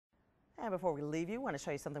And before we leave you, I want to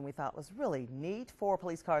show you something we thought was really neat. 4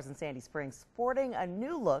 police cars in Sandy Springs sporting a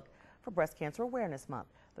new look for Breast Cancer Awareness Month.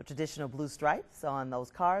 The traditional blue stripes on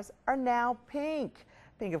those cars are now pink.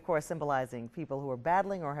 Pink, of course, symbolizing people who are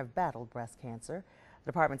battling or have battled breast cancer.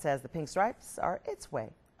 The department says the pink stripes are its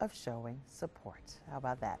way of showing support. How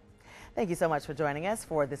about that? Thank you so much for joining us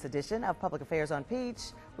for this edition of Public Affairs on Peach.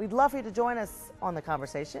 We'd love for you to join us on the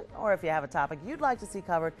conversation, or if you have a topic you'd like to see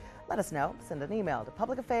covered, let us know. Send an email to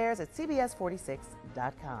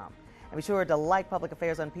publicaffairs@cbs46.com. And be sure to like Public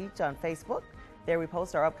Affairs on Peach on Facebook. There we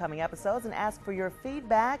post our upcoming episodes and ask for your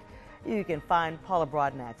feedback. You can find Paula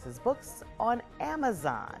Broadnax's books on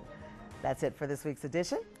Amazon. That's it for this week's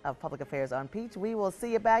edition of Public Affairs on Peach. We will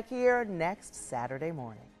see you back here next Saturday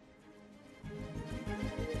morning.